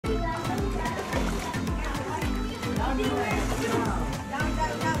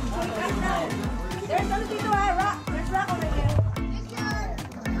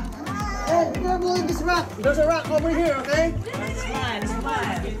rock. There's a rock over here, okay? Smile,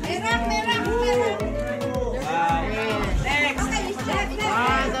 smile. May rock. Wow. Next.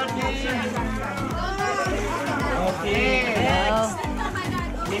 Okay, next.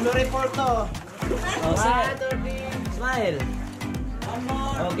 Memory photo. Oh, smile. One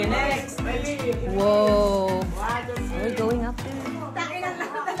more. Okay, next. Whoa. Are we going up there?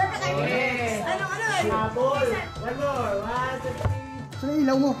 Okay. One more. Saan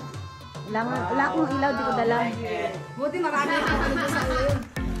ilaw mo? Wala akong ilaw, di ko dala. Buti marami ang kapatid sa ngayon.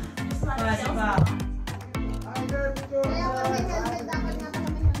 Pa.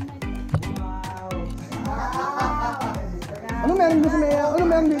 Ano meron dito sa Maya? Ano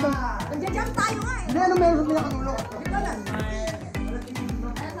meron dito? Nandiyan tayo nga eh. Hindi, ano meron sa pinakanulo? Dito lang.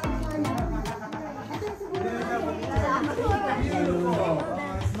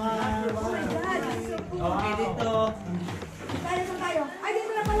 Okay, dito. Tayo. Ay,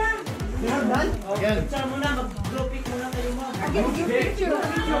 dito na pala. Picture muna, mag-group pic muna kayo mo. Picture.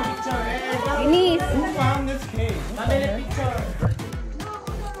 Inis. Family picture.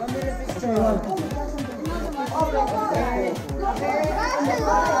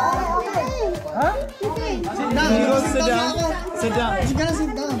 Huh? Sit down. Sit down. Sit down. You gotta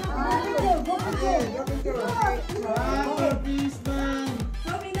sit down.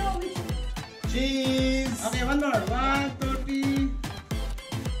 Cheese. Okay, one more. 1, 2, 3.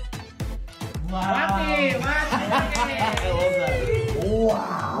 Wow.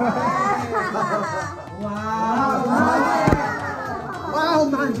 Wow,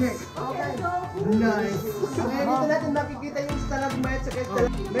 magic. Nice. Dito natin makikita yung stalagmite sa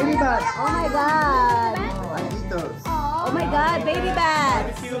Baby bat. Oh my God. Oh my God, baby bat.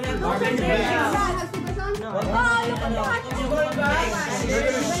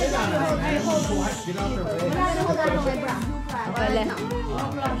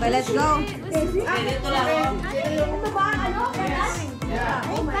 Okay, let's go.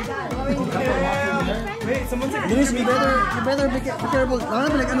 Wait, someone said Denise, you better be careful. Ano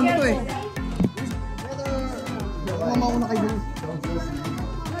ba ano mo to eh? Better mauna kay Denise.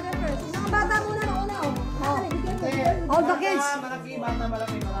 Bata muna na una. All the kids.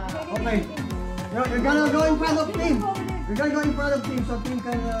 Okay. You're gonna go in front of team. You're gonna go in front of team so team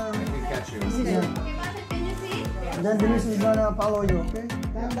can catch you. Okay, can you see? Then Denise is gonna follow you, okay?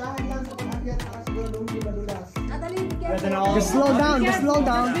 Dahan-dahan lang sa pag-akyat para siguro hindi madulas. Natalie, be careful. Just slow down, just slow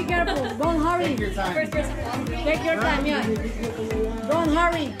down. Be careful. Don't hurry. Take your time, yeah. Don't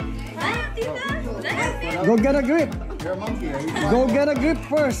hurry. Go get a grip. You're a monkey. Go get a grip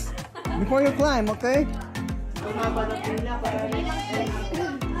first before you climb, okay?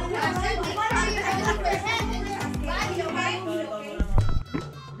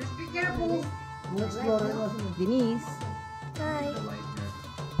 Just be careful. Denise. Hi.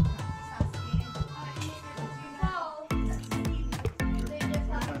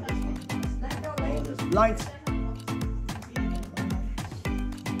 Lights.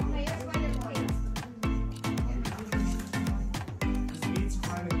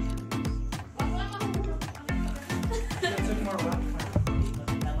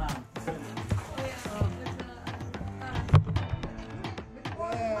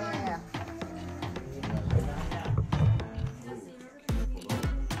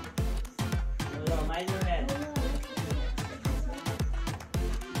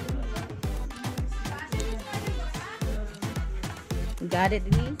 You got it,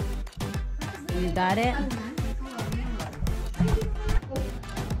 Denise? You got it?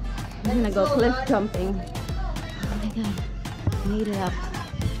 I'm gonna go cliff jumping. Oh my God. Made it up.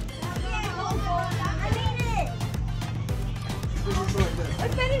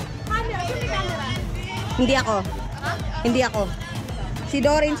 Hindi ako. Hindi ako. Si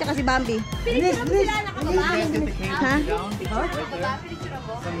Doreen siya kasi Bambi. Ha?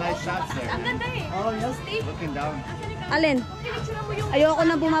 Some nice shots there. Ang ganda eh. Oh, yes. Looking down. Alin? Ayoko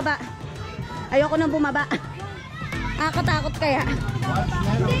nang bumaba. Ayoko nang bumaba. Takot kaya.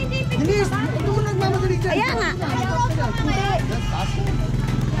 Hindi, ito mo nagmamadali dyan. Kaya nga. Hindi.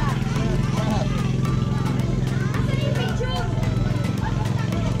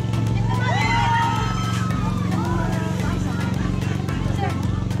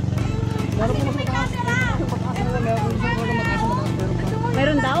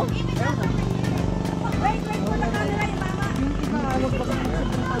 Meron daw?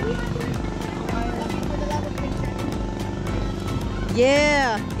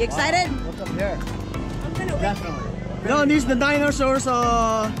 Yeah. You excited? Look up here. Definitely. No, this is the dinosaurs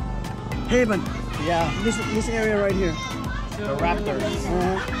haven. Yeah. This area right here. The raptors.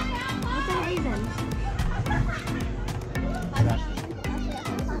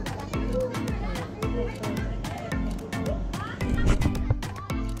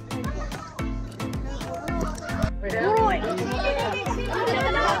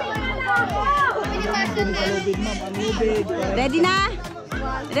 Ready na?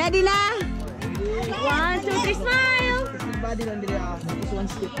 Ready na? 1, 2, 3, smile! Body lang dili tapos one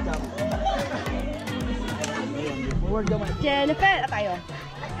step jump. Forward naman. Jennifer, tayo.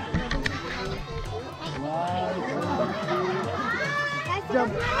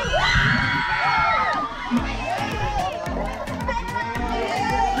 Jump.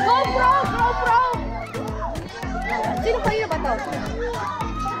 GoPro! GoPro! Sino kayo ba to?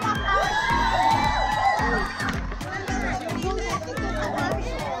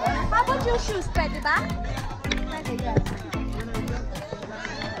 How about your shoes? Pwede ba?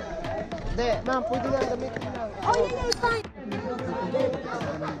 Hindi, ma'am, pwede lang damit mo lang. Oh, yeah, it's fine.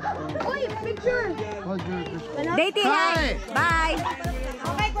 Uy, picture! Dating, hi! Bye!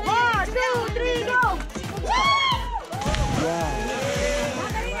 Okay, 4, 2, 3, go!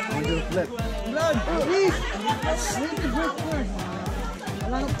 I'm gonna do a flip. Blood, please! Wait to break first.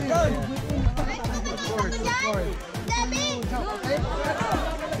 Wala na please.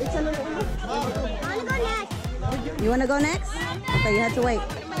 You wanna go next? Okay, you have to wait.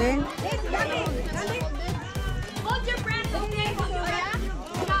 Okay? Hold your breath, okay?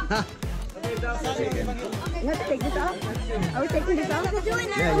 You have to take this off? Are we taking this off? Yeah, you have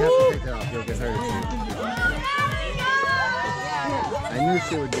to take that off. You'll get hurt. I knew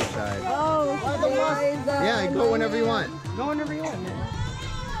she would be shy. Oh, Yeah, go whenever you want. Go whenever you want.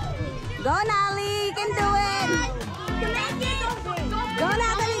 Go, Natalie! You can do it! Go,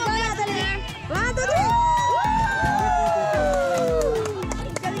 Natalie! Go, Natalie! 1, 2, 3!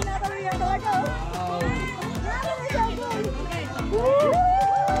 Galing, Natalie! Yan talaga!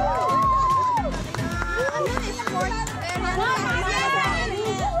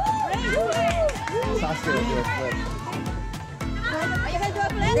 Saskia will do a flip.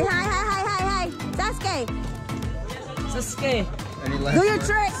 Say hi, hi, hi, hi, hi! Sasuke! Sasuke. Any Do last your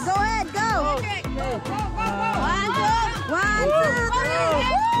trick! Go ahead, go! 1, 2, 3!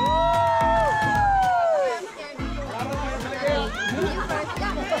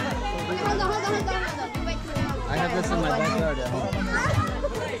 I have this in my backyard at home.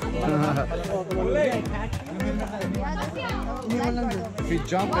 If you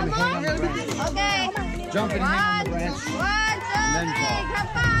jump and hang on the branch. Okay. Jump and hang on the branch. 1, 2, 3, then fall. have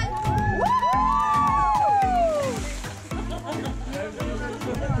fun.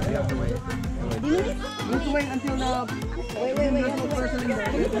 You have to wait. You have to wait until the person in there.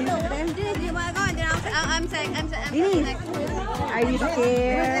 I'm saying next. Are you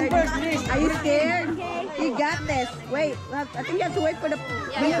scared? Are you scared? You got this. Wait, I think you have to wait for the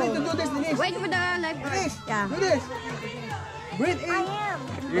You need to do this, Denise. Wait for the lifeguard. Denise, Yeah. do this. Breathe in.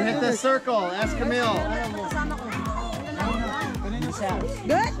 You hit the circle. Ask Camille.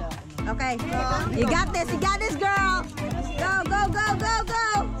 Good? Okay. You got this. You got this, girl. Go, go, go, go,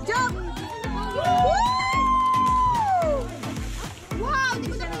 go. Jump. Woo! Wow, di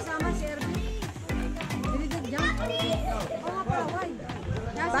ko na kasama, sir.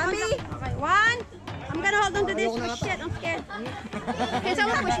 Bambi? Okay, 1. I'm gonna hold on to this. Oh, shit, I'm scared. Can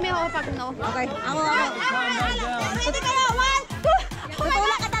someone push me ako pag no? Okay. Ako. Ready kayo? 1, 2.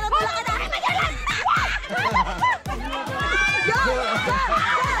 Tutulak ka na, tutulak ka na. Go!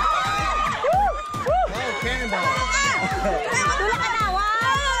 Oh, cannonball. Tulak ka na. 1.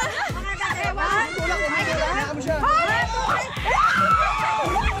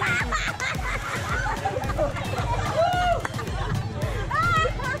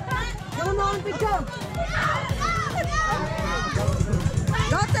 Yung mga picture.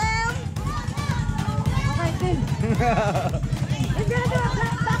 Go, Tim! Okay, Tim. Let's do a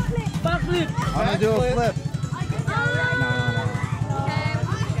backflip. Backflip. I'm gonna do a flip.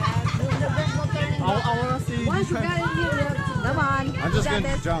 I wanna see. Once you got it here, come on. I'm just You got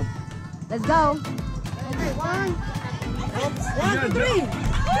gonna this. jump. Let's go. Okay, 1, 2, 3.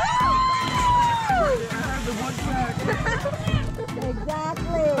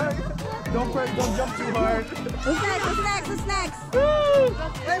 Exactly. Don't jump too hard. Who's next? Who's next? Who's next?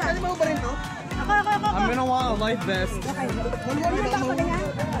 Ay, pwede mo ba rin to? I'm gonna want a life vest.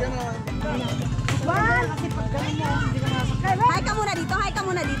 One. Hi ka muna dito. Hi ka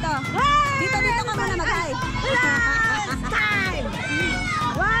muna dito. Dito ka muna mag-hi. Last time.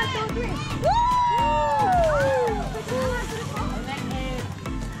 1, 2, 3.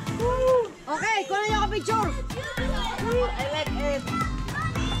 Okay, kunin niyo ako picture. I like it.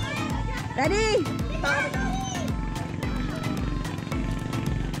 Ready?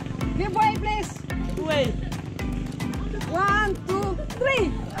 Give way, please. Wait. 1, 2, 3.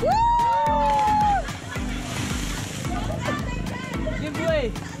 Woo! Give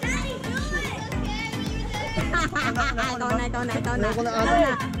way. Ikaw na. Ayoko na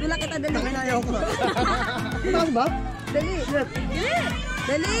ate. Tula kita, dali. Tangin na, ayoko na. Tama ba? Dali.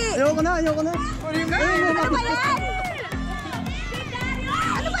 Dali. Ayoko na. Ano ba yan?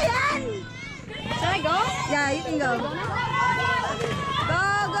 Ano ba yan? Should I go? Yeah, you can go. Go.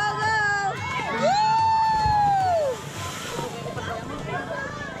 Woo!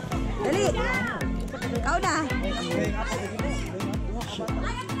 Dali. Ikaw na.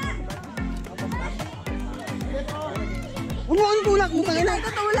 Huwag mo ang tulak mo. Hindi kita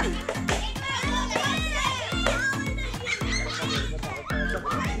tutulak.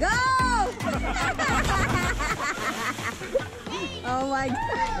 Go! Oh my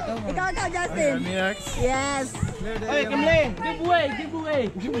God. Ikaw, Justin. Yes. Hey, Kimley, give away.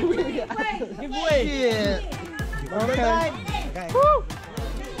 Shit. Okay. Woo!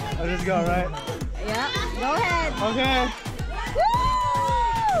 I'll just go, right? Yeah. Go ahead. Okay.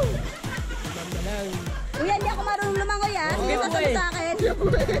 Woo! Kuya, hindi ako marunong lumangoy ah. Hindi ka sabi sa akin.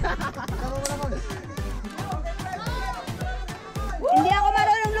 Hindi ako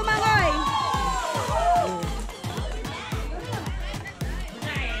marunong lumangoy.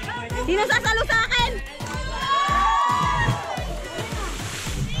 Sino sasalo sa akin?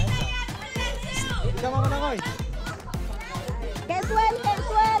 Come on, Manakoy. Keswell,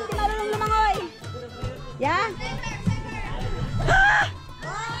 hindi marunong lumangoy. Yeah?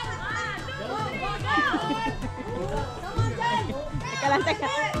 Teka.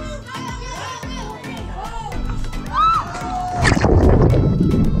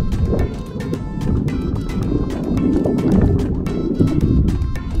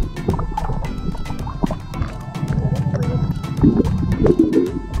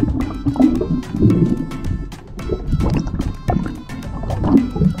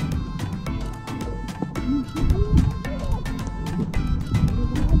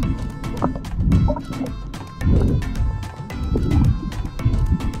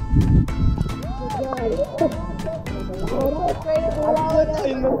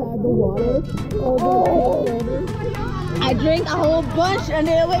 I drank a whole bunch and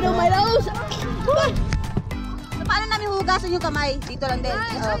it went on my nose. So, paano namin hugasan yung kamay? Dito lang din.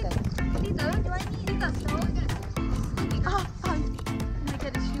 Oh, okay. Dito? Do I need dito? So, oh my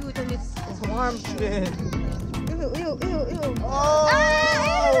God, it's huge and it's Warm shit. Ew. Oh!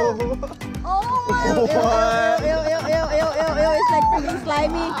 Ew. It's like freaking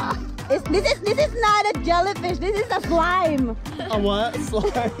slimy. This is not a jellyfish. This is a slime. A what?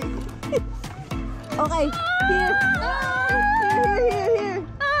 Slime? Okay. Here.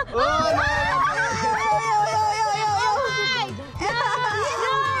 Oh, no!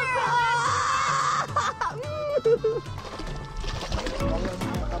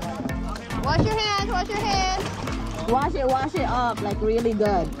 wash your hands. Wash it up like really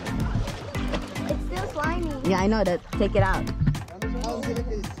good. It's still slimy. Yeah, I know that. Take it out.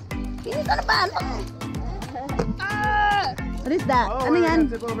 Pinis ano ba? What is that? Oh, Ano we're yan?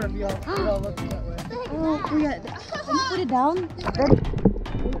 gonna tip over if you don't look that way. Oh, kuya. Can you put it down?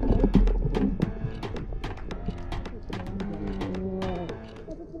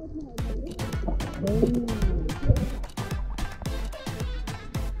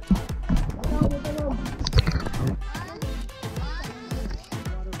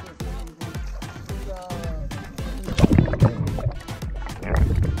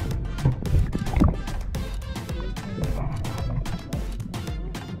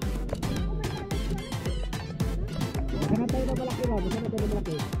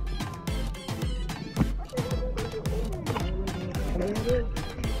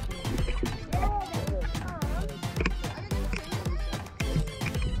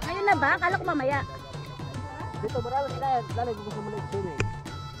 Ngayon na ba? Akala ko mamaya. Dito, marami sila yan. Dali, gusto mo na swimming.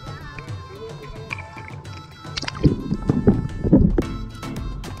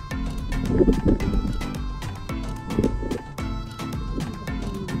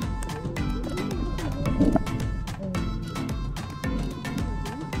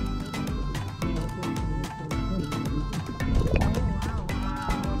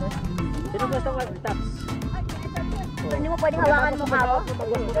 Sino gusto mag-taps? Hindi mo pwedeng hawakan mo ka mo.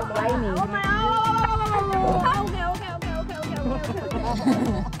 Slimy. Oh my God.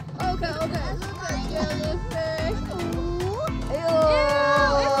 Okay. Look at jellyfish. Ew.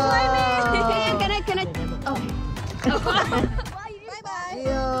 It's slimy. Can I? Oh.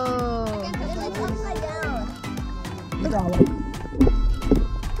 Bye-bye.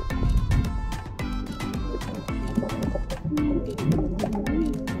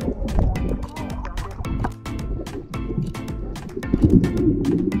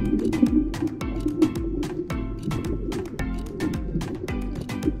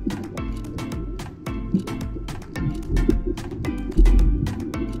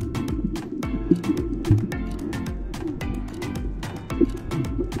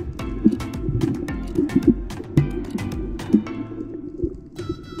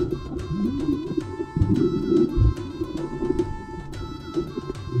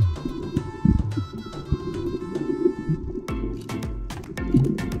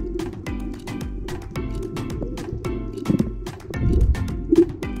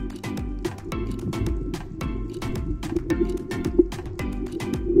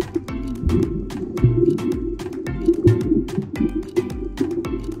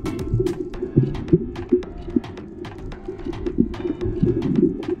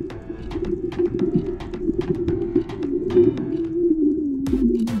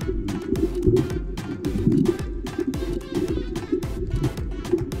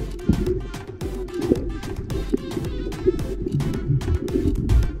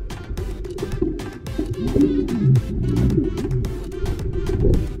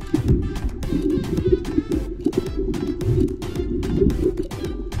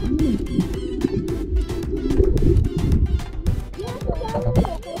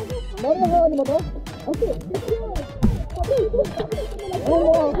 ano ba to? Okay.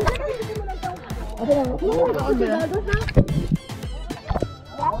 Okay lang.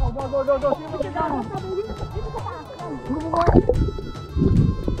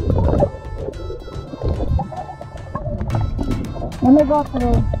 Ano ba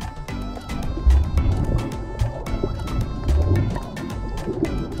ito?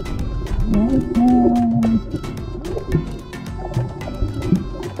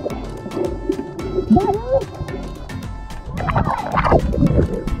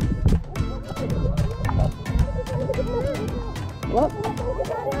 What?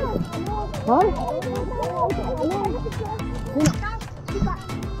 Huh?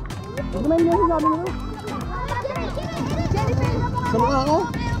 Gimana niya sa sabi mo? Sama ka ako?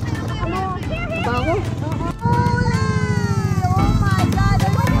 Sama ako?